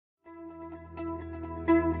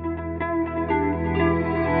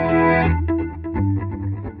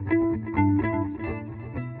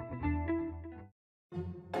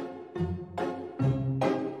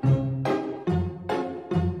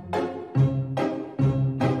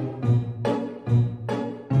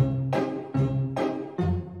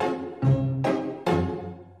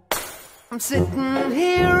sitting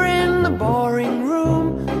here in the boring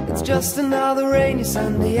room. It's just another rainy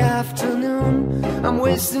Sunday afternoon. I'm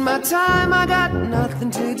wasting my time, I got nothing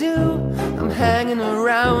to do. I'm hanging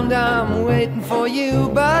around, I'm waiting for you,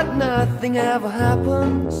 but nothing ever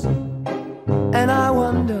happens. And I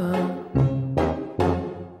wonder,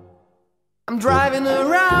 I'm driving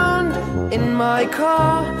around in my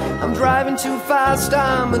car. I'm driving too fast,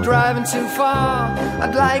 I'm driving too far.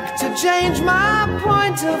 I'd like to change my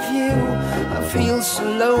point of view. I feel so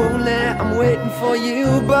lonely, I'm waiting for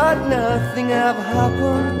you, but nothing ever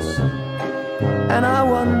happens. And I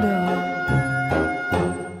wonder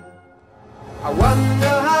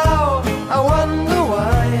how, I wonder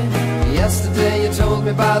why. Yesterday you told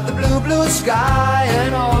me about the blue, blue sky,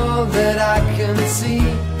 and all that I can see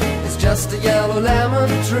is just a yellow lemon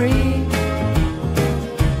tree.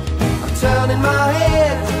 I'm turning my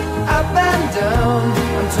head up and down.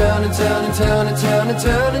 I'm turning, turning, turning, turning,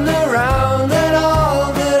 turning around, and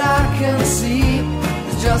all that I can see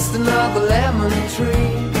is just another lemon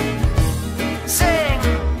tree. Sing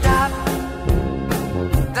da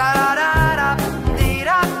da da da da dee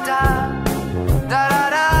da da da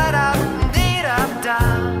da da dee da da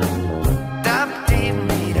da dee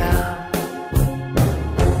dee da.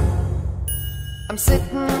 I'm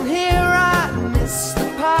sitting here, I miss the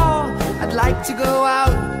power. I'd like to go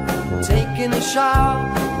out, taking a shower,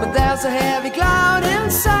 but there's a heavy cloud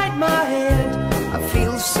inside my head. I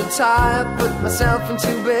feel so tired, put myself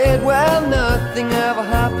into bed. Well, nothing ever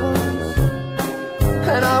happens,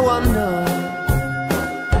 and I wonder.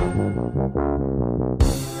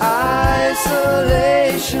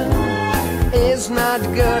 Isolation is not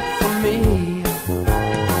good for me.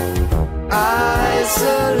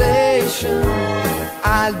 Isolation,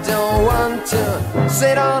 I don't want to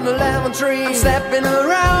sit on a lemon tree. I'm stepping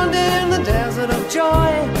around in the desert of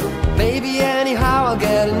joy. Maybe anyhow I'll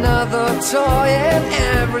get another toy, and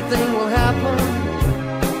everything will happen.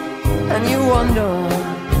 And you wonder,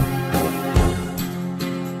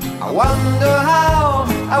 I wonder how,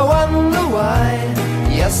 I wonder why.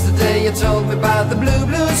 Yesterday you told me about the blue,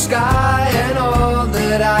 blue sky, and all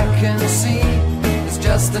that I can see is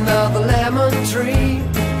just another lemon tree.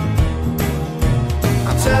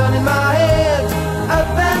 I'm turning my head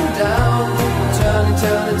up and down. I'm turning,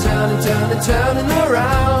 turning, turning, turning, turning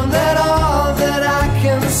around, and all that I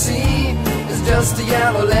can see is just a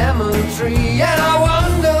yellow lemon tree. And I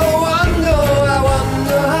wonder, wonder, I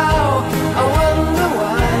wonder how, I wonder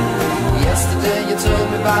why. Yesterday you told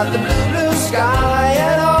me about the blue, blue sky,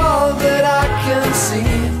 and all that I can see.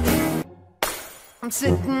 I'm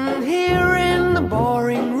sitting here in the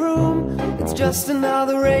boring room. It's just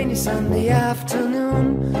another rainy Sunday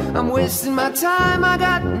afternoon. I'm wasting my time, I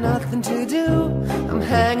got nothing to do. I'm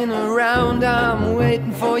hanging around, I'm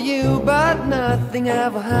waiting for you, but nothing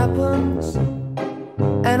ever happens.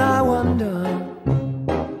 And I wonder,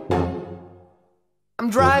 I'm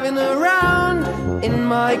driving around in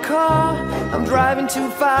my car. I'm driving too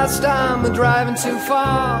fast, I'm driving too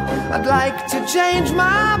far. I'd like to change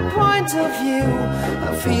my point of view.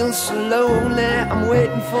 I feel so lonely, I'm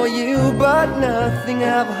waiting for you, but nothing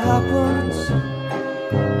ever happens.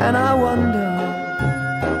 And I wonder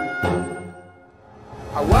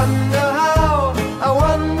how, I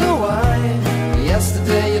wonder why.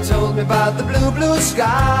 Yesterday you told me about the blue, blue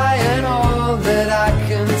sky, and all that I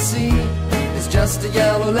can see is just a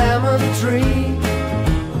yellow lemon tree.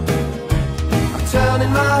 I'm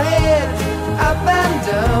turning my head up and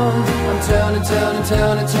down. I'm turning, turning,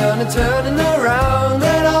 turning, turning, turning around,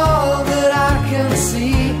 and all that I can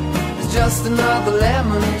see is just another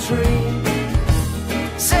lemon tree.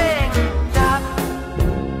 Sing da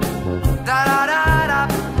da da da da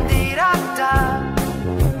dee da da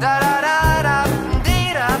da da da da dee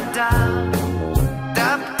da da da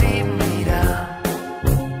dee dee da.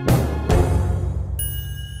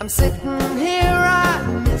 I'm sitting here, I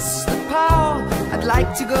miss the power. I'd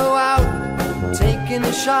like to go out, taking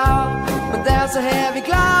a shower, but there's a heavy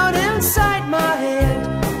cloud inside my head.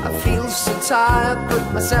 I feel so tired,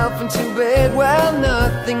 put myself into bed. Well,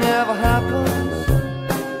 nothing ever happens,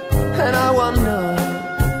 and I wonder.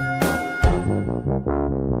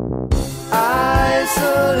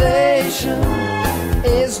 Isolation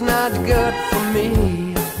is not good for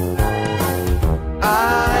me.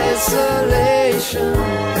 Isolation,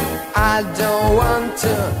 I don't want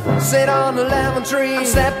to sit on a lemon tree. I'm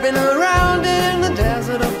stepping around in the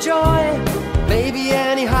desert of joy. Maybe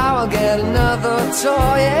anyhow I'll get another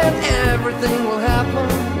toy, and everything will happen.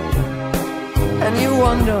 And you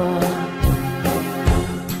wonder,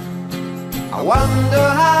 I wonder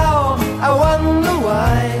how, I wonder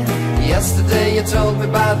why. Yesterday you told me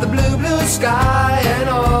about the blue, blue sky, and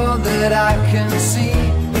all that I can see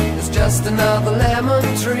is just another lemon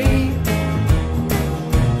tree.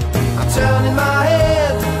 I'm turning my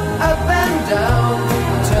head up and down,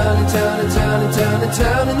 I'm turning, turning, turning, turning,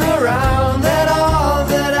 turning around, and all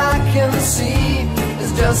that I can see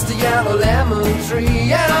is just a yellow lemon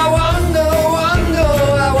tree. And I wonder, wonder,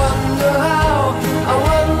 I wonder how, I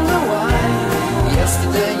wonder why.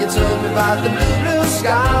 Yesterday you told me about the blue, blue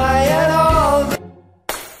sky and all the...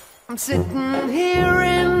 I'm sitting here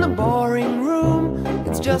in the boring room,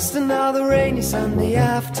 it's just another rainy Sunday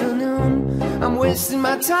afternoon. I'm wasting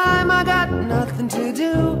my time, I got nothing to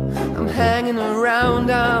do. I'm hanging around,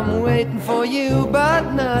 I'm waiting for you,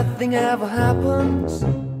 but nothing ever happens.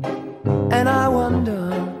 And I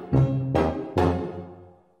wonder,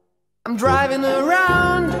 I'm driving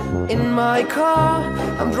around in my car,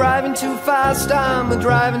 I'm driving too fast, I'm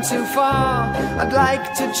driving too far. I'd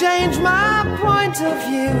like to change my point of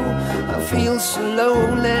view, I feel so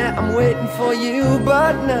lonely, I'm waiting for you,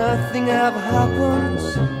 but nothing ever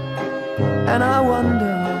happens. And I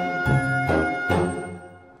wonder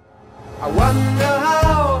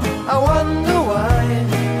how, I wonder why.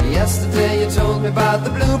 Yesterday you told me about the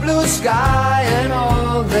blue, blue sky, and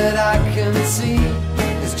all that I can see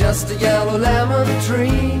is just a yellow lemon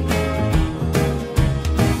tree.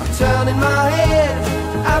 I'm turning my head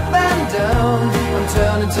up and down, I'm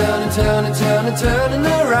turning, turning, turning, turning, turning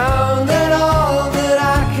around, and all that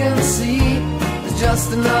I can see is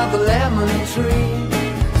just another lemon tree.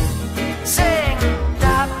 Sing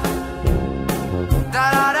da da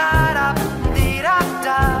da da da dee da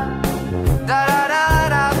da da da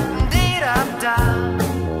da dee da da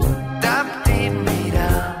da dee dee da.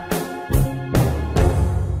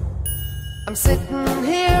 I'm sitting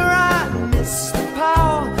here, I miss the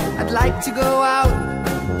power. I'd like to go out,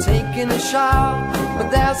 taking a shower, but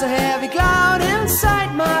there's a heavy cloud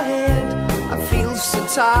inside my head. I feel so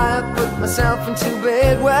tired, put myself into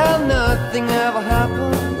bed. Well, nothing ever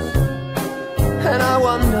happens, and I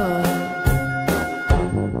wonder.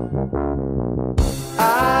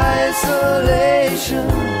 Isolation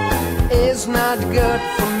is not good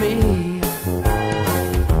for me.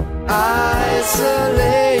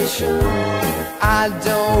 Isolation, I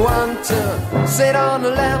don't want to sit on a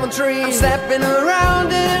lemon tree. I'm stepping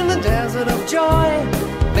around in the desert of joy.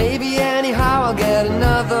 Baby, anyhow I'll get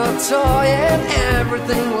another toy, and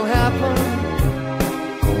everything will happen.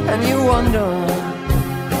 And you wonder,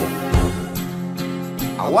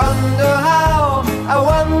 I wonder how, I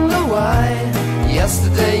wonder why.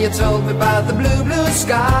 Yesterday you told me about the blue, blue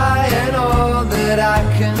sky, and all that I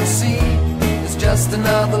can see is just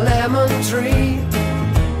another lemon tree.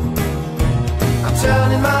 I'm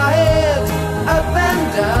turning my head up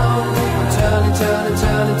and down, I'm turning, turning,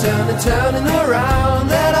 turning, turning, turning around,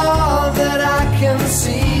 and all that I can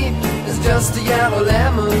see is just a yellow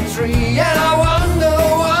lemon tree. And I wonder,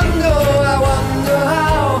 wonder, I wonder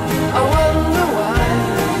how, I wonder why.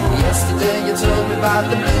 Yesterday you told me about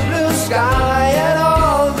the blue, blue sky, and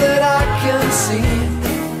all that I can see,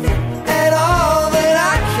 and all that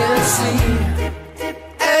I can see,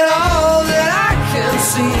 and all that I can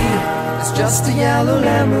see is just a yellow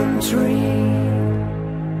lemon tree.